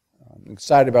 I'm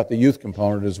excited about the youth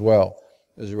component as well.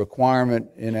 There's a requirement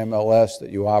in MLS that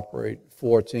you operate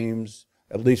 4 teams,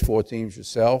 at least 4 teams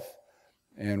yourself,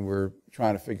 and we're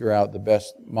trying to figure out the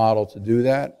best model to do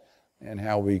that and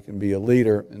how we can be a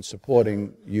leader in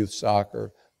supporting youth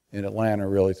soccer in Atlanta,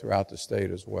 really throughout the state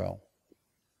as well.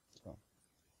 So.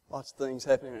 Lots of things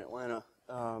happening in Atlanta.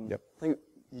 Yep. I think,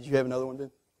 did you have another one,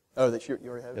 Ben? Oh, that you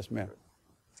already have? Yes, ma'am.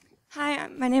 Hi,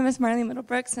 my name is Marley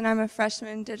Middlebrooks, and I'm a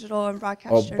freshman in digital and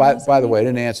broadcast Oh, journalism. by the way,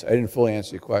 I didn't fully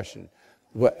answer your question.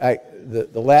 The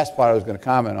last part I was going to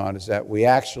comment on is that we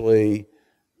actually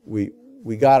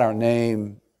we got our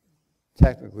name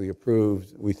technically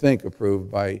approved, we think approved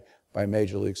by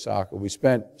Major League Soccer. We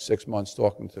spent 6 months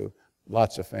talking to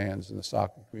lots of fans in the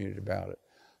soccer community about it.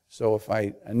 So if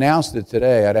I announced it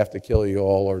today, I'd have to kill you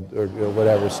all or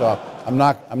whatever. So I'm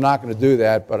not going to do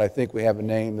that. But I think we have a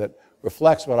name that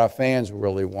reflects what our fans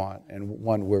really want and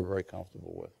one we're very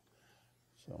comfortable with.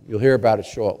 So you'll hear about it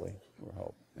shortly, we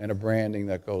hope, and a branding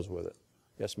that goes with it.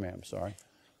 Yes, ma'am. Sorry.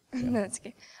 Yeah. No, that's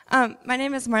okay. My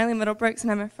name is Marley Middlebrooks,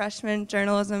 and I'm a freshman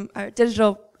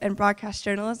digital and broadcast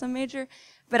journalism major.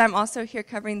 But I'm also here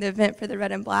covering the event for the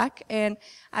Red and Black. And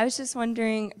I was just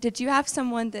wondering, did you have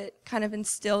someone that kind of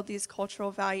instilled these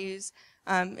cultural values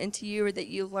into you, or that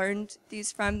you learned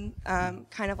these from,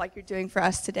 kind of like you're doing for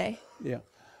us today? Yeah.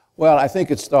 Well, I think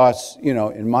it starts,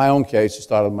 in my own case, it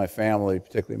started with my family,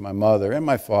 particularly my mother and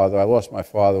my father. I lost my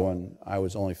father when I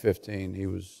was only 15. He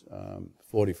was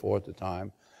 44 at the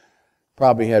time.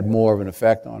 Probably had more of an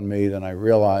effect on me than I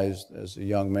realized as a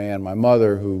young man. My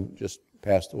mother, who just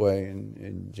passed away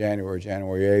in January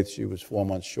 8th, she was 4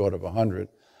 months short of 100.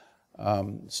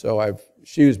 So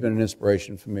she's been an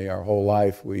inspiration for me our whole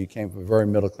life. We came from a very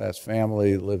middle-class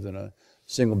family, lived in a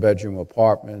single-bedroom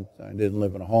apartment. I didn't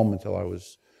live in a home until I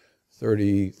was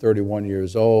 31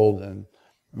 years old, and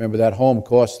I remember that home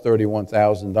cost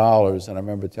 $31,000, and I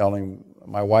remember telling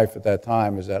my wife at that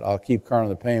time is that I'll keep current on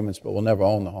the payments, but we'll never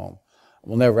own the home.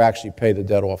 We'll never actually pay the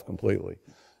debt off completely.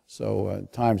 So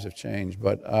times have changed,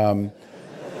 but now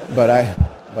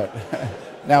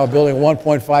we're building a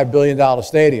 $1.5 billion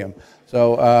stadium.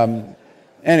 So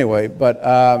anyway, but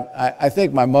I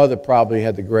think my mother probably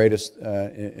had the greatest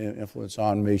influence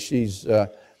on me.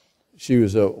 She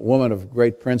was a woman of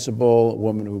great principle, a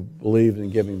woman who believed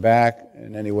in giving back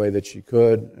in any way that she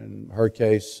could. In her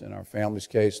case, in our family's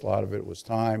case, a lot of it was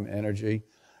time, energy,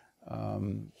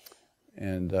 and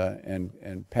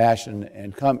passion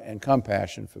and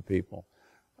compassion for people.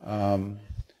 And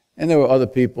there were other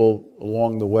people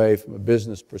along the way from a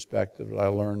business perspective that I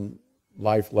learned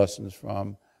life lessons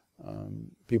from.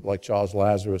 People like Charles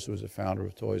Lazarus, who was the founder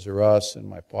of Toys R Us, and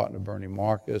my partner Bernie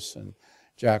Marcus, and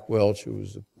Jack Welch, who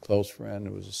was a close friend,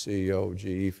 who was the CEO of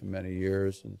GE for many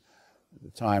years. And at the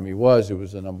time he was the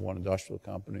 #1 industrial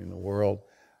company in the world.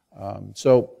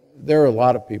 So there are a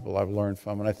lot of people I've learned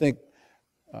from. And I think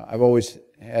I've always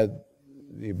had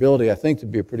the ability, I think, to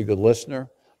be a pretty good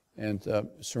listener and to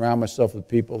surround myself with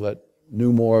people that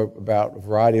knew more about a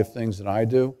variety of things than I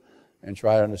do and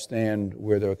try to understand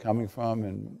where they're coming from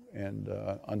and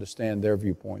understand their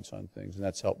viewpoints on things. And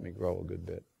that's helped me grow a good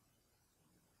bit.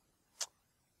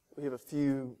 We have a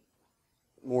few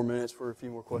more minutes for a few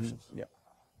more questions. Mm-hmm. Yeah.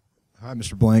 Hi,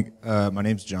 Mr. Blank. My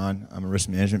name's John. I'm a risk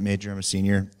management major. I'm a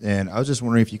senior. And I was just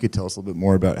wondering if you could tell us a little bit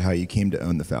more about how you came to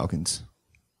own the Falcons.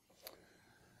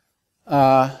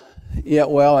 Yeah,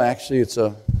 well, actually, it's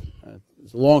a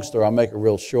long story. I'll make it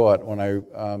real short. When I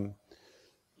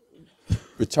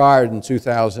retired in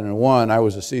 2001, I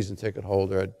was a season ticket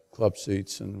holder at club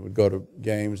seats and would go to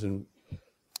games. And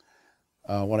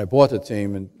when I bought the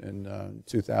team in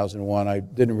 2001, I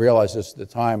didn't realize this at the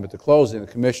time, but the closing, the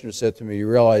commissioner said to me, you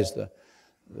realize the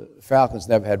Falcons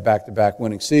never had back-to-back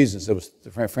winning seasons.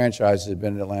 The franchise had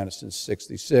been in Atlanta since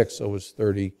 '66, so it was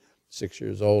 36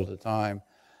 years old at the time.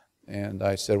 And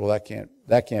I said, well,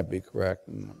 that can't be correct.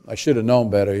 And I should have known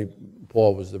better.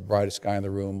 Paul was the brightest guy in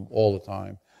the room all the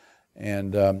time.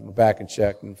 And went back and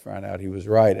checked and found out he was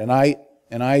right. And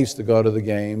I used to go to the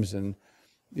games, and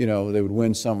they would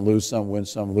win some, lose some, win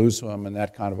some, lose some, and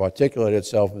that kind of articulated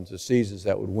itself into seasons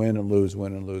that would win and lose,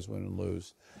 win and lose, win and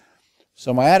lose.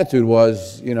 So my attitude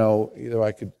was, either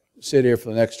I could sit here for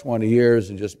the next 20 years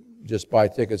and just buy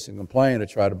tickets and complain, or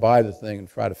try to buy the thing and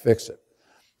try to fix it.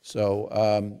 So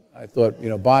I thought,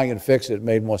 buying and fix it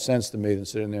made more sense to me than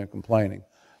sitting there and complaining.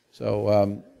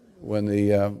 So when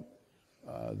the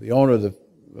owner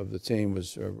of the team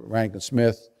was Rankin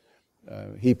Smith,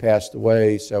 he passed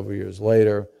away several years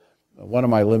later. one of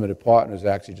my limited partners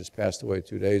actually just passed away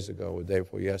 2 days ago, or the day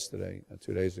before yesterday,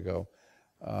 2 days ago,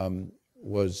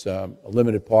 was a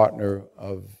limited partner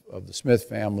of the Smith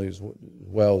family as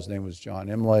well. His name was John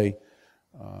Imlay.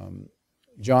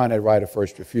 John had right of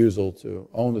first refusal to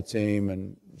own the team,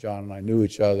 and John and I knew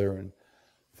each other and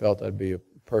felt I'd be a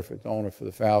perfect owner for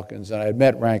the Falcons. And I had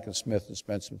met Rankin Smith and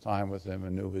spent some time with him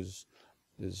and knew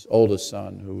his oldest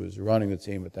son, who was running the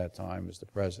team at that time, as the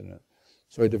president.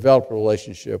 So I developed a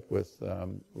relationship with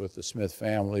the Smith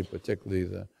family, particularly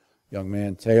the young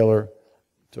man Taylor.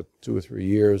 Took 2 or 3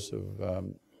 years of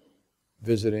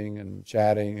visiting and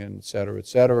chatting, and et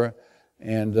cetera,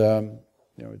 and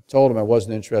told him I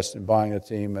wasn't interested in buying a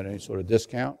team at any sort of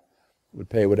discount. Would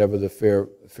pay whatever the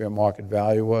fair market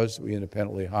value was. We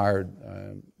independently hired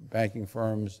banking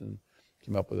firms and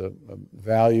came up with a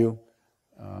value.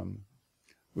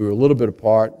 We were a little bit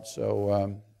apart,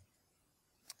 so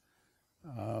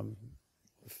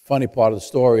funny part of the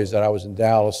story is that I was in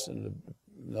Dallas in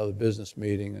another business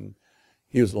meeting, and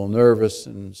he was a little nervous,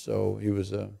 and so he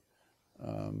was a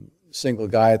single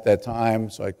guy at that time.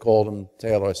 So I called him,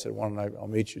 Taylor. I said, I'll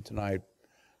meet you tonight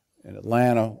in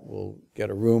Atlanta. We'll get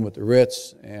a room at the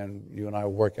Ritz, and you and I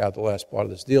will work out the last part of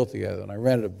this deal together. And I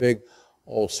rented a big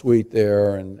old suite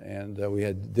there, and we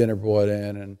had dinner brought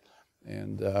in,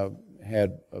 and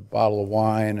had a bottle of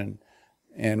wine,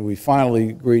 and we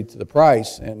finally agreed to the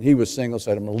price. And he was single,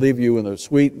 said, I'm going to leave you in the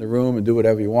suite in the room and do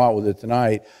whatever you want with it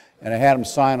tonight. And I had him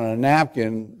sign on a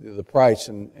napkin the price,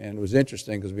 and it was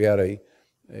interesting because we had a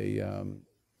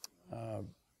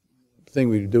thing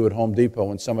we would do at Home Depot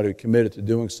when somebody committed to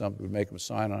doing something. We'd make them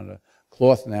sign on a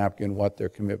cloth napkin what their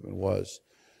commitment was.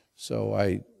 So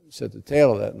I said to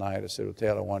Taylor that night, I said, well,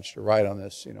 Taylor, I want you to write on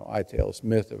this. I, Taylor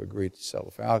Smith, have agreed to sell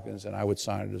the Falcons, and I would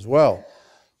sign it as well.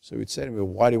 So he'd say to me, well,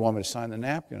 why do you want me to sign the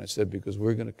napkin? I said, because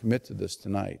we're going to commit to this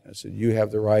tonight. I said, you have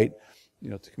the right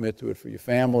to commit to it for your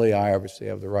family. I obviously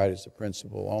have the right as the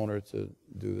principal owner to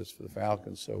do this for the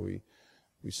Falcons. So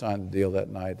we signed the deal that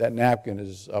night. That napkin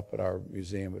is up at our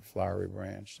museum at Flowery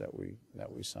Branch that we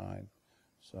signed.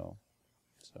 So.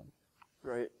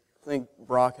 Great. I think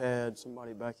Brock had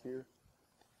somebody back here.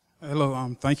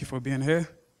 Hello. Thank you for being here.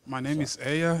 My name is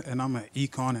Aya, and I'm an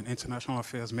Econ and International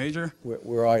Affairs major.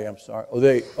 Where are you? I'm sorry.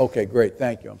 Okay, great.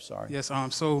 Thank you. I'm sorry. Yes.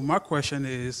 So my question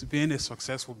is, being a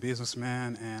successful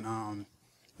businessman and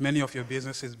many of your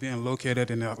businesses being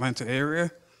located in the Atlanta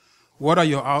area, what are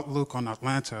your outlook on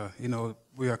Atlanta?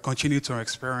 We are continuing to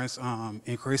experience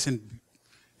increasing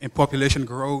in population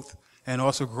growth and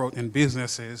also growth in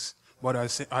businesses, but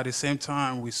at the same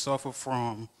time, we suffer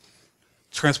from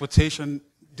transportation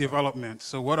development.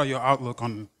 So what are your outlook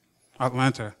on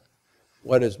Atlanta?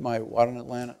 What is what on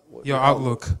Atlanta? Your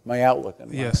outlook. My outlook on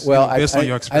Atlanta. Yes. Well, based on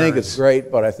your experience. I think it's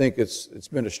great, but I think it's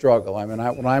been a struggle. I mean,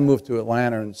 when I moved to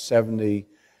Atlanta in '78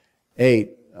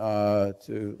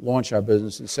 to launch our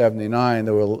business in '79,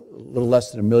 there were a little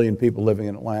less than 1 million people living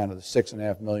in Atlanta. There's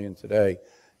 6.5 million today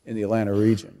in the Atlanta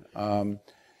region. And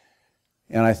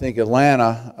I think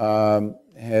Atlanta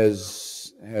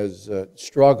has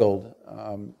struggled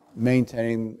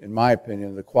maintaining, in my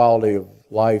opinion, the quality of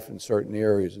life in certain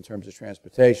areas in terms of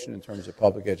transportation, in terms of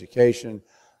public education,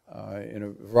 in a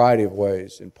variety of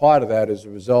ways. And part of that is a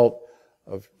result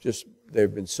of just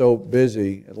they've been so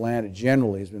busy, Atlanta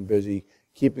generally has been busy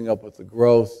keeping up with the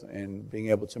growth and being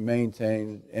able to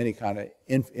maintain any kind of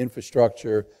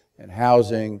infrastructure and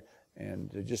housing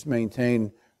and to just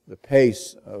maintain the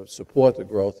pace of support the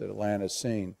growth that Atlanta has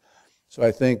seen. So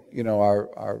I think,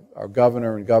 our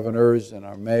governor and governors and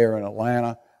our mayor in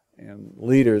Atlanta and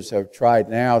leaders have tried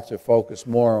now to focus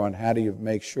more on how do you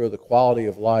make sure the quality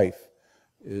of life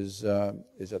is at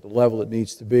the level it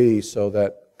needs to be so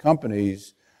that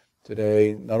companies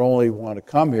today not only want to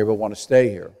come here but want to stay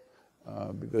here.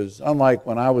 Because unlike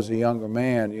when I was a younger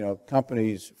man,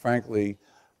 companies, frankly,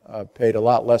 paid a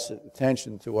lot less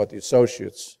attention to what the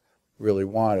associates really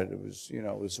wanted. It was,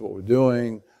 this is what we're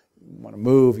doing. You want to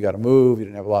move, you got to move. You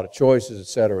didn't have a lot of choices, et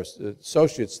cetera. The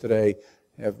associates today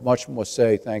have much more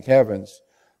say, thank heavens,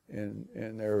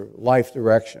 in their life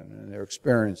direction and their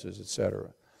experiences, et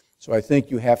cetera. So I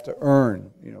think you have to earn,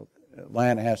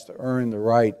 Atlanta has to earn the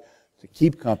right to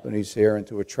keep companies here and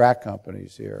to attract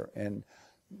companies here. And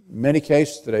in many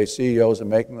cases today, CEOs are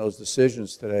making those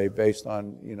decisions today based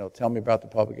on, tell me about the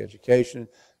public education,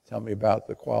 tell me about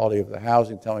the quality of the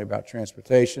housing, tell me about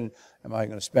transportation. Am I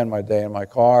going to spend my day in my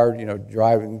car,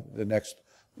 driving the next,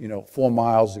 4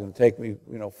 miles is going to take me,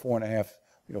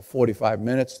 4.5, 45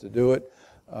 minutes to do it.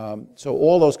 So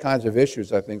all those kinds of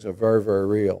issues, I think, are very, very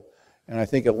real. And I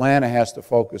think Atlanta has to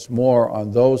focus more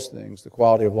on those things, the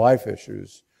quality of life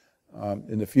issues,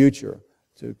 in the future,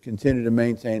 to continue to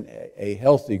maintain a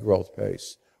healthy growth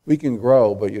pace. We can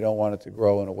grow, but you don't want it to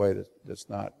grow in a way that's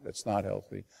not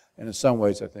healthy. And in some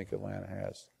ways, I think Atlanta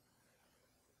has.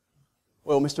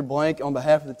 Well, Mr. Blank, on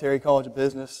behalf of the Terry College of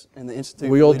Business and the Institute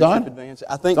We for all Leadership done?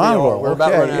 Advancement, I think we are. We're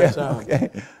about running out of time. Okay.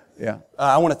 Yeah.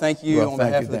 I want to thank you Well, on thank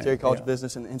behalf you, of the Dan. Terry College Yeah. of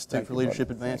Business and the Institute Thank for you, Leadership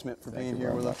buddy. Advancement for Thank being you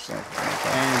here very with much. us. Thank you.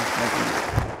 And Thank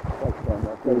you very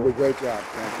much. You did a great job.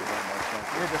 Thank you very much. Thank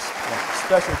you. here's a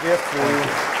special gift for you.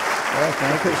 Well,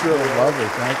 thank you. It's really lovely.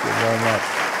 Thank you very much.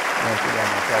 Thank you very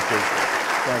much. I appreciate it.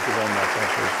 Thank you very much. I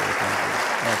appreciate it. Thank you.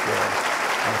 Thank you.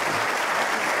 Thank you.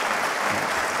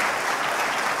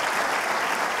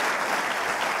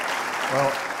 Well,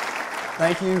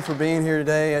 thank you for being here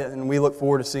today, and we look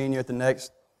forward to seeing you at the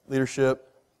next leadership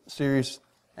series.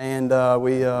 And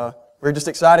we're just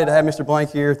excited to have Mr.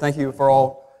 Blank here. Thank you for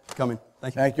all coming.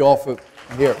 Thank you. Thank you all for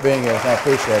being here. I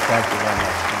appreciate it. Thank you very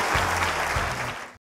much.